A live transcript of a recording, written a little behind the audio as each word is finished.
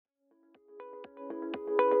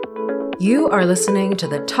You are listening to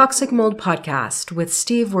the Toxic Mold Podcast with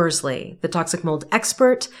Steve Worsley, the toxic mold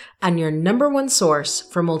expert and your number one source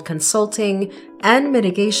for mold consulting and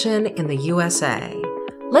mitigation in the USA.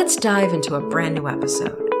 Let's dive into a brand new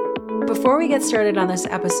episode. Before we get started on this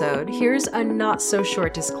episode, here's a not so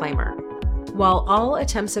short disclaimer. While all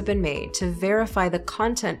attempts have been made to verify the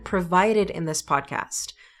content provided in this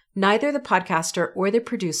podcast, neither the podcaster or the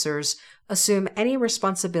producers assume any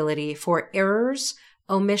responsibility for errors,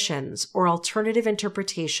 omissions, or alternative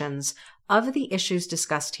interpretations of the issues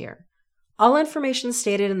discussed here. All information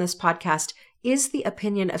stated in this podcast is the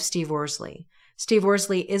opinion of Steve Worsley. Steve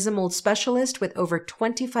Worsley is a mold specialist with over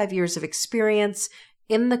 25 years of experience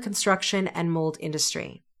in the construction and mold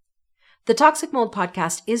industry. The Toxic Mold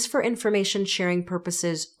Podcast is for information sharing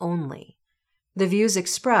purposes only. The views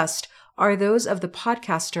expressed are those of the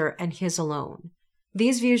podcaster and his alone.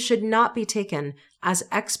 These views should not be taken as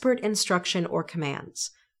expert instruction or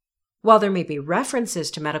commands. While there may be references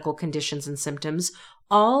to medical conditions and symptoms,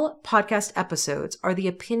 all podcast episodes are the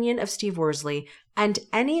opinion of Steve Worsley, and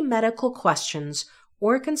any medical questions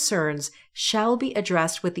or concerns shall be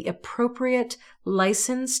addressed with the appropriate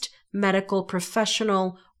licensed medical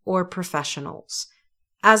professional or professionals.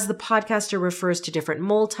 As the podcaster refers to different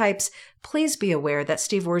mold types, please be aware that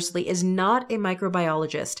Steve Worsley is not a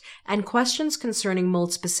microbiologist, and questions concerning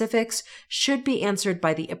mold specifics should be answered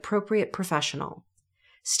by the appropriate professional.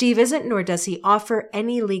 Steve isn't, nor does he offer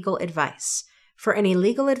any legal advice. For any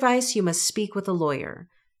legal advice, you must speak with a lawyer.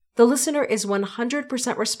 The listener is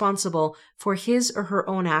 100% responsible for his or her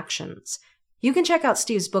own actions. You can check out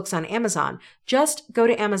Steve's books on Amazon. Just go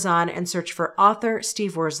to Amazon and search for author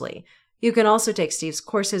Steve Worsley. You can also take Steve's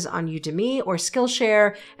courses on Udemy or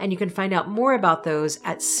Skillshare, and you can find out more about those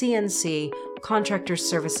at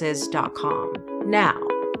cnccontractorservices.com. Now,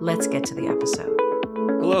 let's get to the episode.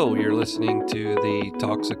 Hello, you're listening to the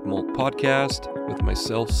Toxic Mold Podcast with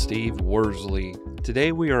myself, Steve Worsley.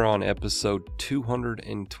 Today we are on episode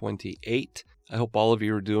 228. I hope all of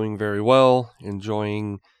you are doing very well,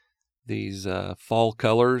 enjoying these fall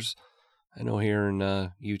colors. I know here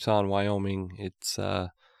in Utah and Wyoming,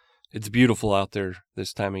 it's beautiful out there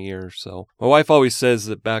this time of year. So my wife always says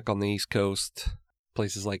that back on the East Coast,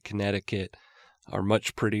 places like Connecticut are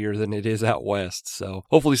much prettier than it is out west. So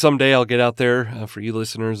hopefully someday I'll get out there. For you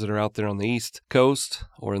listeners that are out there on the East Coast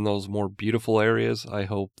or in those more beautiful areas, I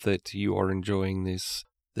hope that you are enjoying this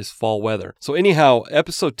fall weather. So anyhow,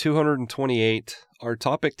 episode 228, our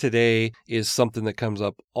topic today is something that comes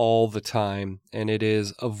up all the time, and it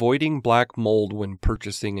is avoiding black mold when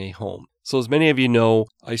purchasing a home. So as many of you know,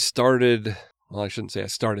 I started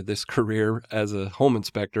this career as a home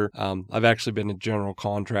inspector. I've actually been a general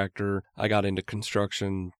contractor. I got into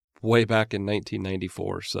construction way back in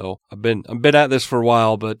 1994. So I've been at this for a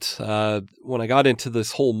while, but when I got into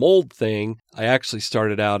this whole mold thing, I actually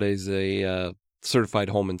started out as a certified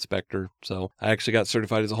home inspector. So I actually got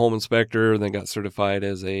certified as a home inspector, then got certified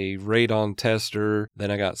as a radon tester.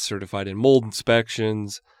 Then I got certified in mold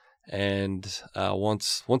inspections. And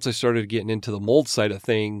once I started getting into the mold side of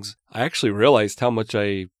things, I actually realized how much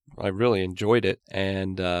I really enjoyed it.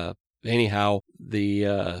 And anyhow,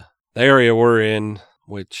 the area we're in,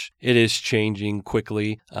 which it is changing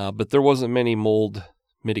quickly, but there wasn't many mold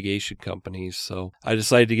mitigation companies. So I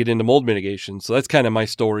decided to get into mold mitigation. So that's kind of my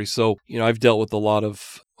story. So, I've dealt with a lot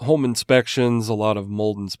of home inspections, a lot of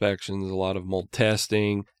mold inspections, a lot of mold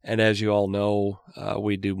testing. And as you all know,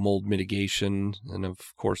 we do mold mitigation. And of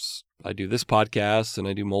course, I do this podcast and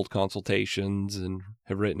I do mold consultations and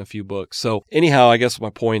have written a few books. So anyhow, I guess my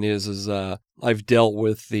point is I've dealt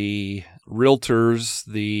with the realtors,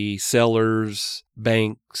 the sellers,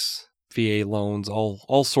 banks, VA loans,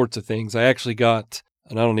 all sorts of things. I actually got,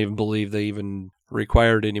 and I don't even believe they even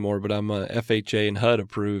required anymore, but I'm a FHA and HUD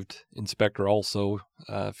approved inspector also.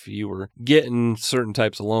 If you were getting certain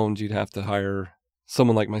types of loans, you'd have to hire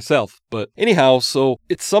someone like myself. But anyhow, so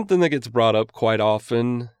it's something that gets brought up quite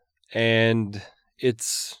often, and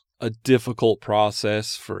it's a difficult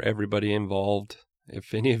process for everybody involved.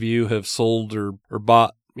 If any of you have sold or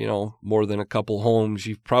bought, more than a couple homes,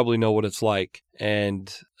 you probably know what it's like. And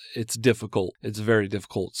it's difficult. It's very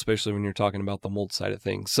difficult, especially when you're talking about the mold side of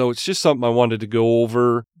things. So it's just something I wanted to go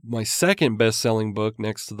over. My second best-selling book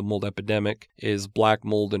next to The Mold Epidemic is Black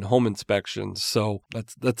Mold and Home Inspections. So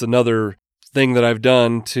that's another thing that I've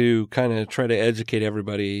done to kind of try to educate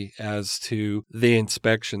everybody as to the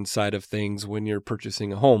inspection side of things when you're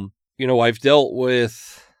purchasing a home. I've dealt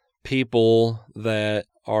with people that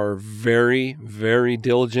are very, very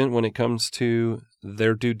diligent when it comes to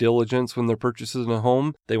their due diligence when they're purchasing a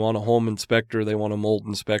home. They want a home inspector, they want a mold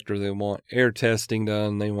inspector, they want air testing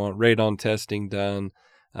done, they want radon testing done,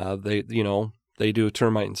 They do a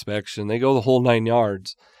termite inspection. They go the whole 9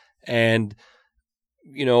 yards. And,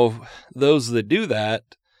 those that do that,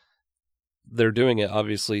 they're doing it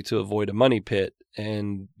obviously to avoid a money pit.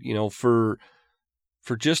 And,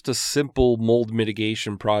 for just a simple mold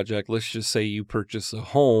mitigation project, let's just say you purchase a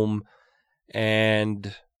home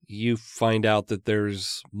and you find out that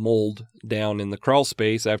there's mold down in the crawl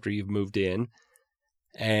space after you've moved in.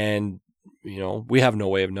 And, we have no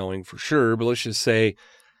way of knowing for sure, but let's just say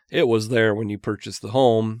it was there when you purchased the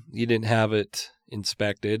home. You didn't have it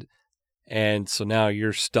inspected. And so now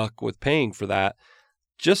you're stuck with paying for that.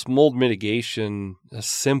 Just mold mitigation, a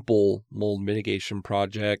simple mold mitigation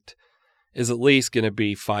project, is at least going to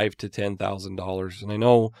be $5,000 to $10,000. And I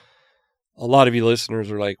know a lot of you listeners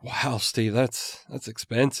are like, wow, Steve, that's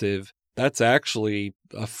expensive. That's actually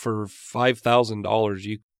for $5,000,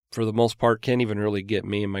 you, for the most part, can't even really get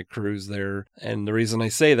me and my crews there. And the reason I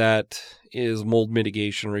say that is mold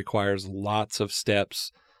mitigation requires lots of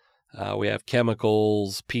steps. We have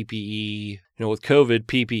chemicals, PPE. With COVID,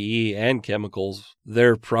 PPE and chemicals,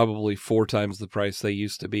 they're probably 4 times the price they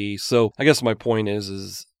used to be. So I guess my point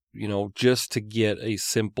is just to get a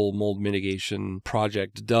simple mold mitigation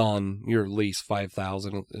project done, you're at least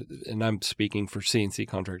 $5,000, and I'm speaking for CNC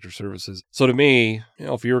Contractor Services. So to me,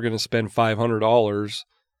 if you were going to spend $500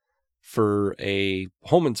 for a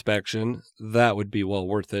home inspection, that would be well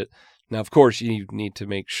worth it. Now, of course, you need to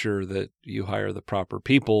make sure that you hire the proper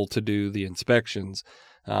people to do the inspections.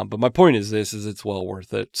 But my point is it's well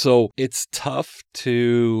worth it. So it's tough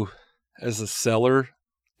to, as a seller,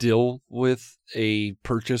 deal with a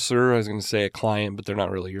purchaser. I was going to say a client, but they're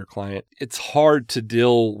not really your client. It's hard to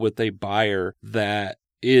deal with a buyer that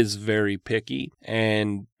is very picky,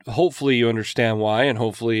 and hopefully you understand why, and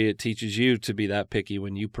hopefully it teaches you to be that picky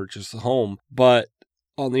when you purchase a home. But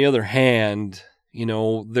on the other hand,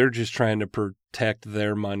 they're just trying to protect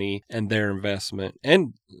their money and their investment.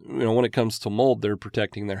 And, when it comes to mold, they're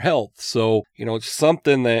protecting their health. So, it's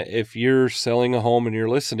something that if you're selling a home and you're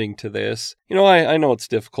listening to this, I know it's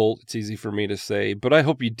difficult. It's easy for me to say, but I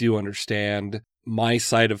hope you do understand my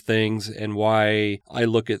side of things and why I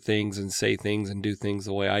look at things and say things and do things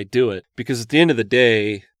the way I do it. Because at the end of the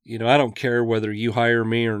day, I don't care whether you hire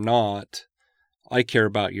me or not. I care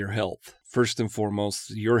about your health. First and foremost,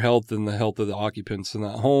 your health and the health of the occupants in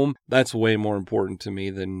that home, that's way more important to me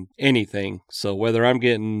than anything. So whether I'm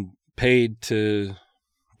getting paid to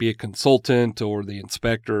be a consultant or the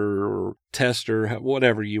inspector or tester,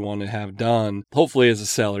 whatever you want to have done, hopefully as a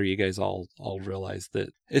seller, you guys all realize that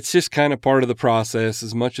it's just kind of part of the process.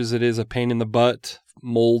 As much as it is a pain in the butt,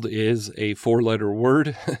 mold is a 4-letter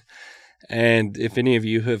word. And if any of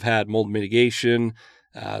you have had mold mitigation,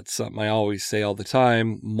 it's something I always say all the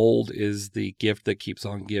time. Mold is the gift that keeps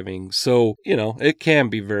on giving. So, it can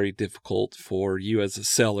be very difficult for you as a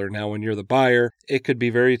seller. Now, when you're the buyer, it could be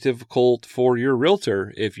very difficult for your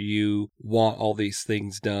realtor if you want all these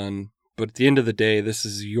things done. But at the end of the day, this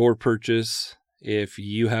is your purchase. If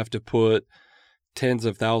you have to put tens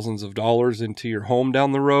of thousands of dollars into your home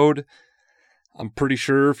down the road, I'm pretty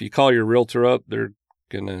sure if you call your realtor up, they're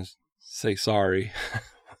going to say sorry.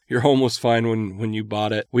 Your home was fine when you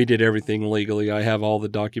bought it. We did everything legally. I have all the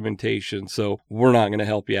documentation, so we're not going to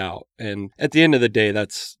help you out. And at the end of the day,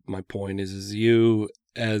 that's my point is you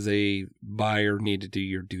as a buyer need to do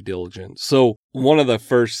your due diligence. So one of the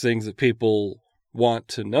first things that people want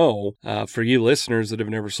to know, for you listeners that have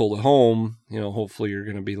never sold a home, hopefully you're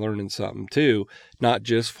going to be learning something too, not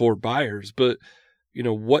just for buyers, but,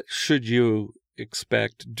 what should you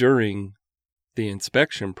expect during the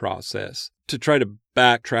inspection process? To try to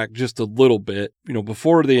backtrack just a little bit,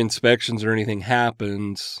 before the inspections or anything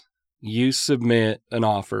happens, you submit an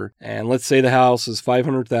offer, and let's say the house is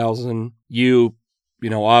 $500,000. You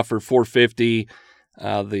offer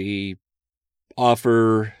 $450,000. The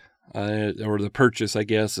offer or the purchase, I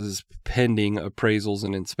guess, is pending appraisals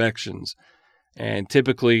and inspections, and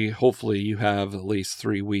typically, hopefully, you have at least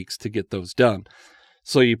 3 weeks to get those done.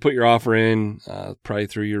 So you put your offer in, probably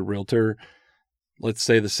through your realtor. Let's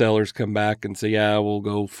say the sellers come back and say, yeah, we'll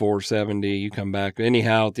go $470,000. You come back.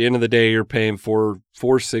 Anyhow, at the end of the day, you're paying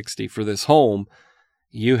 $460,000 for this home.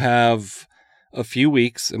 You have a few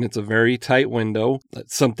weeks, and it's a very tight window.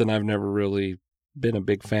 That's something I've never really been a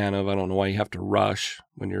big fan of. I don't know why you have to rush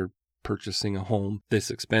when you're purchasing a home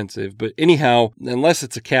this expensive. But anyhow, unless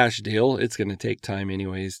it's a cash deal, it's going to take time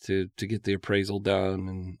anyways to get the appraisal done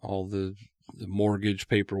and all the mortgage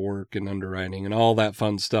paperwork and underwriting and all that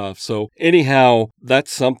fun stuff. So anyhow,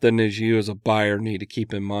 that's something as you as a buyer need to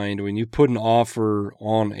keep in mind. When you put an offer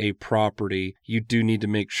on a property, you do need to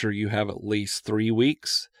make sure you have at least 3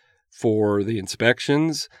 weeks for the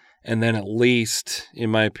inspections And then at least,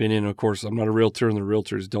 in my opinion, of course, I'm not a realtor and the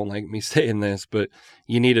realtors don't like me saying this, but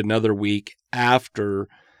you need another week after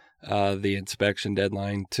the inspection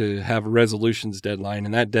deadline to have a resolutions deadline.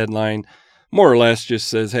 And that deadline more or less just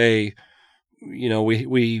says, hey,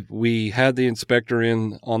 we had the inspector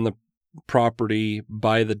in on the property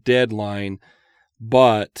by the deadline,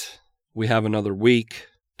 but we have another week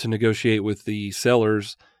to negotiate with the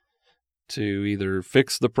sellers to either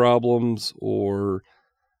fix the problems or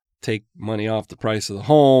take money off the price of the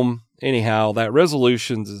home. Anyhow, that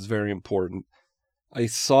resolutions is very important. I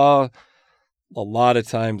saw a lot of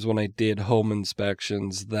times when I did home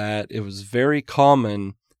inspections that it was very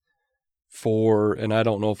common and I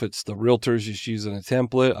don't know if it's the realtors just using a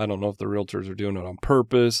template. I don't know if the realtors are doing it on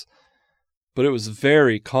purpose, but it was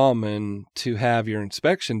very common to have your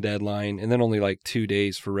inspection deadline and then only like 2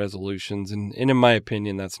 days for resolutions. And in my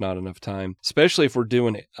opinion, that's not enough time, especially if we're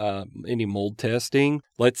doing any mold testing.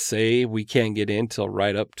 Let's say we can't get in till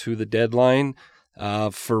right up to the deadline.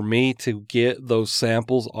 For me to get those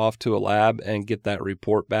samples off to a lab and get that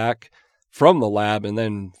report back from the lab, and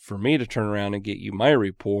then for me to turn around and get you my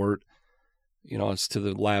report, as to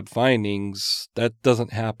the lab findings, that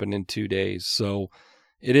doesn't happen in 2 days. So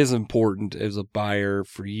it is important as a buyer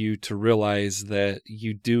for you to realize that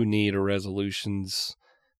you do need a resolutions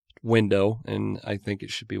window, and I think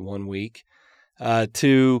it should be 1 week,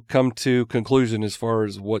 to come to conclusion as far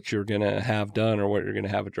as what you're going to have done or what you're going to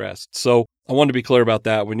have addressed. So I want to be clear about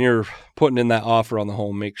that. When you're putting in that offer on the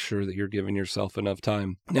home, make sure that you're giving yourself enough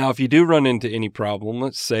time. Now, if you do run into any problem,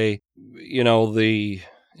 let's say, the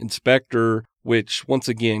inspector, which once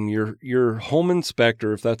again, your home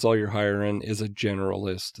inspector, if that's all you're hiring, is a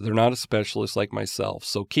generalist. They're not a specialist like myself.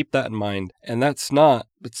 So keep that in mind. And it's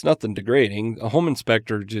nothing degrading. A home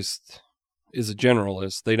inspector just is a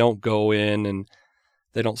generalist. They don't go in and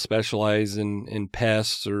they don't specialize in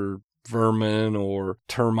pests or vermin or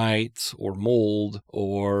termites or mold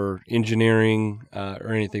or engineering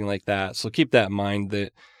or anything like that. So keep that in mind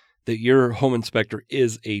that your home inspector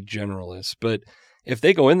is a generalist. But if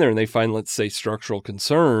they go in there and they find, let's say, structural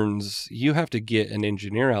concerns, you have to get an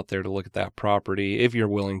engineer out there to look at that property if you're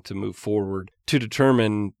willing to move forward to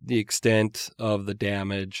determine the extent of the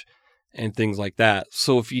damage and things like that.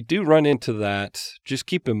 So if you do run into that, just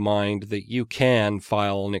keep in mind that you can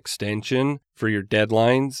file an extension for your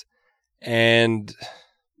deadlines. And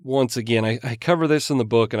once again, I cover this in the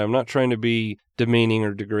book, and I'm not trying to be demeaning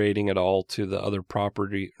or degrading at all to the other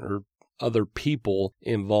property or other people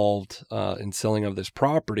involved in selling of this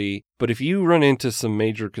property. But if you run into some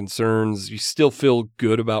major concerns, you still feel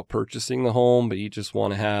good about purchasing the home, but you just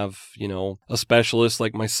want to have, a specialist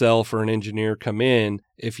like myself or an engineer come in.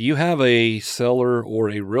 If you have a seller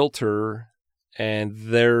or a realtor and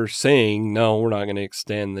they're saying, no, we're not going to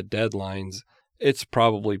extend the deadlines, it's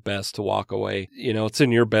probably best to walk away. It's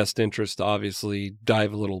in your best interest to obviously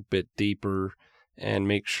dive a little bit deeper and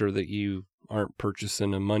make sure that you aren't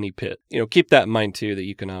purchasing a money pit. Keep that in mind too, that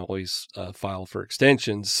you can always file for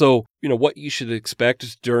extensions. So, what you should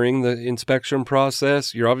expect during the inspection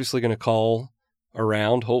process, you're obviously going to call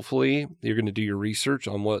around. Hopefully you're going to do your research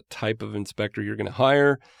on what type of inspector you're going to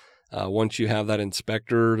hire. Once you have that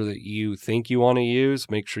inspector that you think you want to use,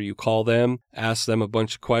 make sure you call them, ask them a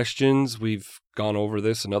bunch of questions. We've gone over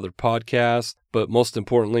this in other podcasts, but most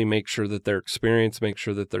importantly, make sure that they're experienced, make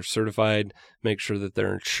sure that they're certified, make sure that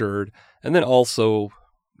they're insured. And then also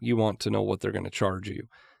you want to know what they're going to charge you.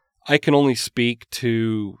 I can only speak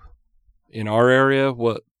to, in our area,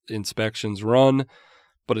 what inspections run,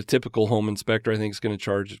 but a typical home inspector, I think, is going to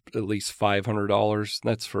charge at least $500.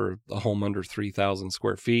 That's for a home under 3,000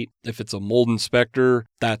 square feet. If it's a mold inspector,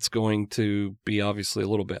 that's going to be obviously a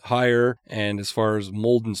little bit higher. And as far as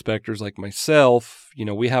mold inspectors like myself,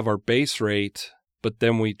 we have our base rate, but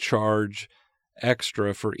then we charge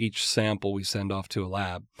extra for each sample we send off to a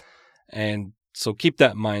lab. And so keep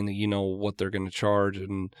that in mind, that you know what they're going to charge.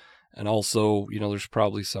 And also, there's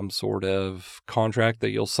probably some sort of contract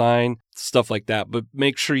that you'll sign, stuff like that. But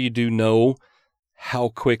make sure you do know how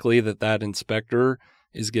quickly that inspector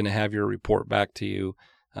is going to have your report back to you.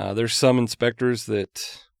 There's some inspectors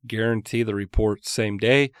that guarantee the report same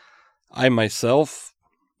day. I myself,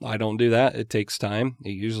 I don't do that. It takes time.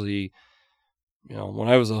 It usually, when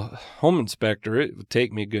I was a home inspector, it would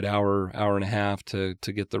take me a good hour and a half to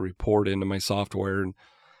get the report into my software and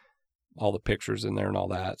all the pictures in there and all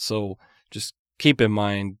that. So just keep in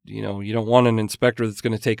mind, you don't want an inspector that's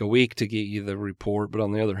going to take a week to get you the report, but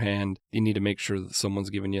on the other hand, you need to make sure that someone's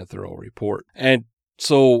giving you a thorough report. And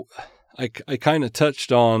so I kind of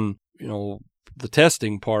touched on, the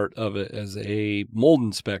testing part of it as a mold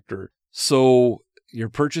inspector. So you're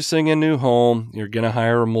purchasing a new home, you're going to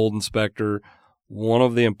hire a mold inspector. One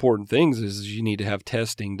of the important things is you need to have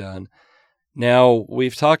testing done. Now,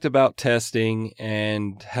 we've talked about testing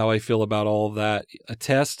and how I feel about all of that.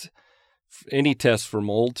 Any test for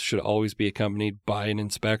mold should always be accompanied by an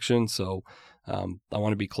inspection. So I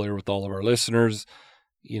want to be clear with all of our listeners.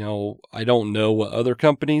 I don't know what other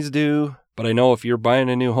companies do, but I know if you're buying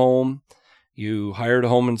a new home, you hired a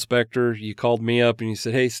home inspector, you called me up and you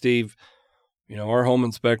said, "Hey, Steve, our home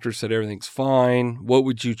inspector said everything's fine. What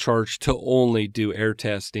would you charge to only do air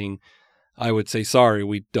testing?" I would say, sorry,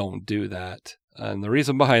 we don't do that. And the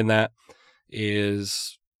reason behind that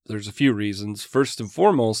is there's a few reasons. First and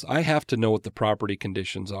foremost, I have to know what the property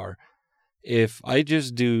conditions are. If I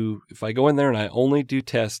go in there and I only do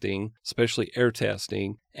testing, especially air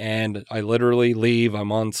testing, and I literally leave,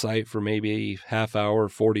 I'm on site for maybe half hour,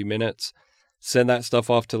 40 minutes, send that stuff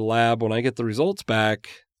off to the lab. When I get the results back,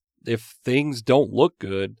 if things don't look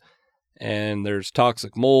good and there's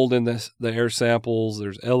toxic mold in the air samples,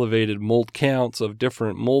 there's elevated mold counts of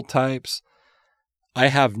different mold types, I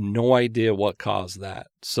have no idea what caused that.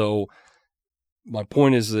 So my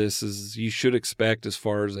point is you should expect, as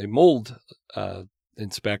far as a mold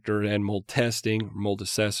inspector and mold testing, mold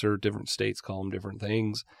assessor, different states call them different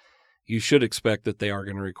things, you should expect that they are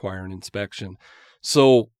going to require an inspection.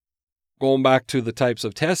 So going back to the types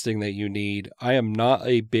of testing that you need, I am not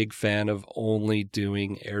a big fan of only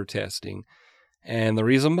doing air testing. And the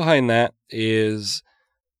reason behind that is,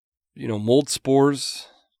 mold spores,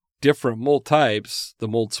 different mold types, the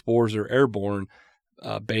mold spores are airborne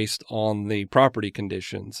based on the property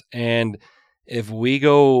conditions. And if we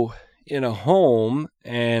go in a home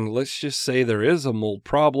and let's just say there is a mold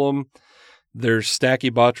problem, there's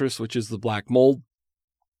Stachybotrys, which is the black mold,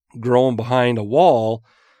 growing behind a wall,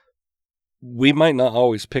 we might not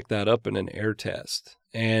always pick that up in an air test.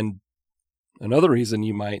 And another reason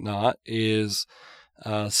you might not is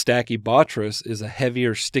Stachybotrys is a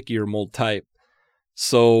heavier, stickier mold type.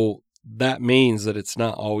 So that means that it's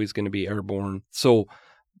not always going to be airborne. So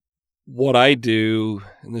what I do,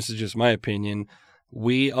 and this is just my opinion,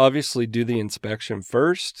 we obviously do the inspection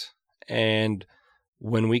first. And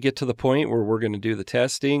when we get to the point where we're going to do the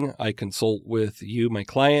testing, I consult with you, my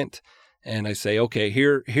client, and I say, okay,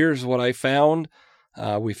 here's what I found.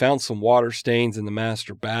 We found some water stains in the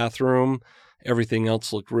master bathroom. Everything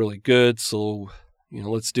else looked really good. So,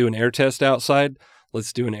 let's do an air test outside.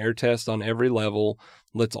 Let's do an air test on every level.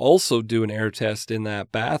 Let's also do an air test in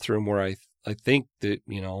that bathroom where I think that,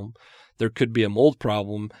 there could be a mold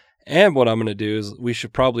problem. And what I'm going to do is we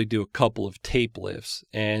should probably do a couple of tape lifts.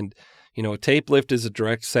 And, a tape lift is a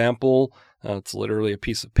direct sample. It's literally a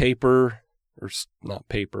piece of paper, or not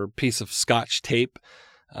paper, piece of Scotch tape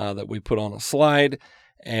that we put on a slide,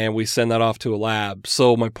 and we send that off to a lab.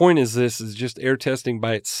 So my point is just air testing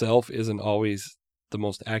by itself isn't always the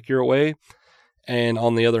most accurate way. And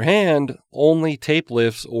on the other hand, only tape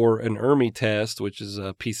lifts or an ERMI test, which is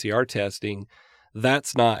a PCR testing,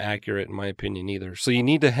 that's not accurate in my opinion either. So you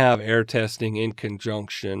need to have air testing in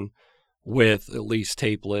conjunction with at least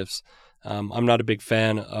tape lifts. I'm not a big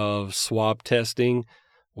fan of swab testing.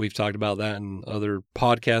 We've talked about that in other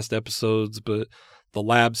podcast episodes, but the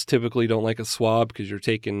labs typically don't like a swab because you're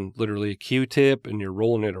taking literally a Q-tip and you're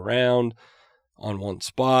rolling it around on one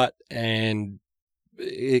spot, and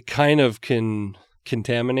it kind of can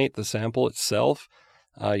contaminate the sample itself.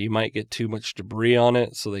 You might get too much debris on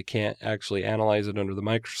it, so they can't actually analyze it under the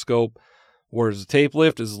microscope, whereas a tape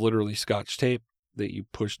lift is literally Scotch tape that you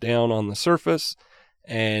push down on the surface,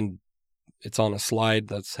 and it's on a slide.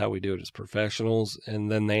 That's how we do it as professionals.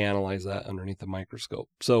 And then they analyze that underneath the microscope.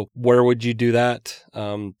 So where would you do that?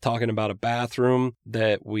 Talking about a bathroom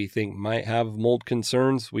that we think might have mold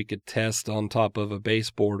concerns, we could test on top of a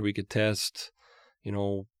baseboard. We could test,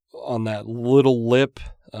 on that little lip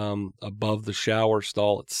above the shower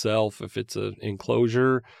stall itself, if it's an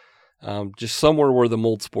enclosure, just somewhere where the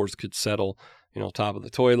mold spores could settle, top of the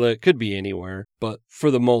toilet, could be anywhere. But for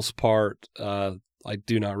the most part, I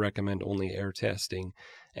do not recommend only air testing.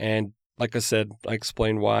 And like I said, I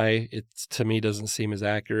explained why it, to me, doesn't seem as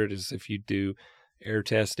accurate as if you do air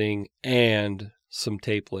testing and some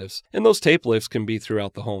tape lifts. And those tape lifts can be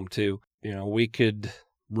throughout the home too. We could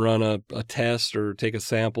run a test or take a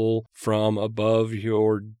sample from above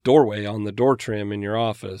your doorway on the door trim in your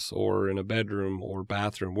office or in a bedroom or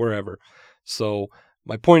bathroom, wherever. So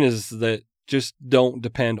my point is that just don't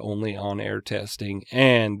depend only on air testing,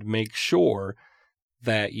 and make sure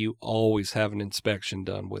that you always have an inspection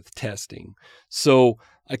done with testing. So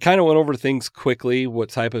I kind of went over things quickly, what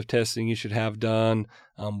type of testing you should have done,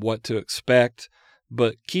 what to expect,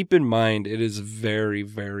 but keep in mind it is very,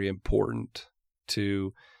 very important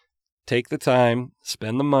to take the time,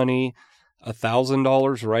 spend the money.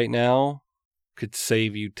 $1,000 right now could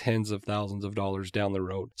save you tens of thousands of dollars down the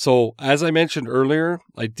road. So as I mentioned earlier,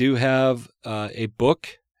 I do have a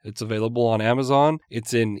book. It's available on Amazon.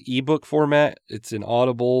 It's in ebook format. It's in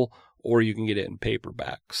Audible, or you can get it in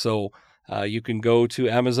paperback. So you can go to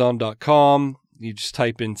Amazon.com. You just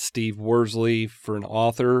type in Steve Worsley for an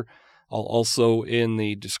author. I'll also, in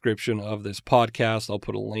the description of this podcast, I'll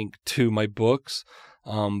put a link to my books.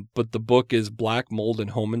 But the book is Black Mold and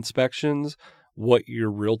Home Inspections, What Your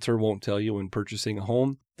Realtor Won't Tell You When Purchasing a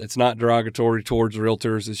Home. It's not derogatory towards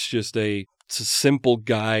realtors. It's just it's a simple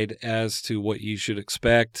guide as to what you should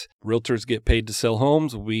expect. Realtors get paid to sell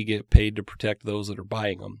homes. We get paid to protect those that are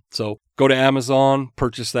buying them. So go to Amazon,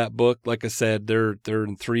 purchase that book. Like I said, they're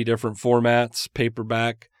in 3 different formats: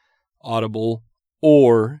 paperback, Audible,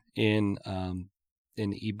 or in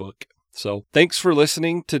ebook. So thanks for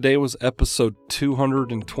listening. Today was episode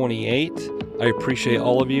 228. I appreciate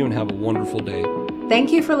all of you and have a wonderful day.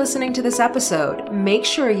 Thank you for listening to this episode. Make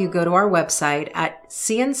sure you go to our website at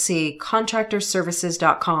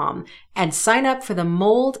cnccontractorservices.com and sign up for the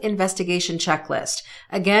mold investigation checklist.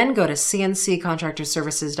 Again, go to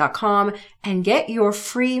cnccontractorservices.com and get your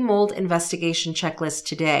free mold investigation checklist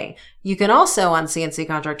today. You can also, on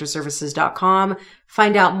cnccontractorservices.com,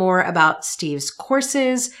 find out more about Steve's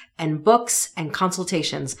courses and books and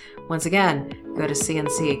consultations. Once again, go to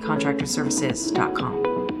cnccontractorservices.com.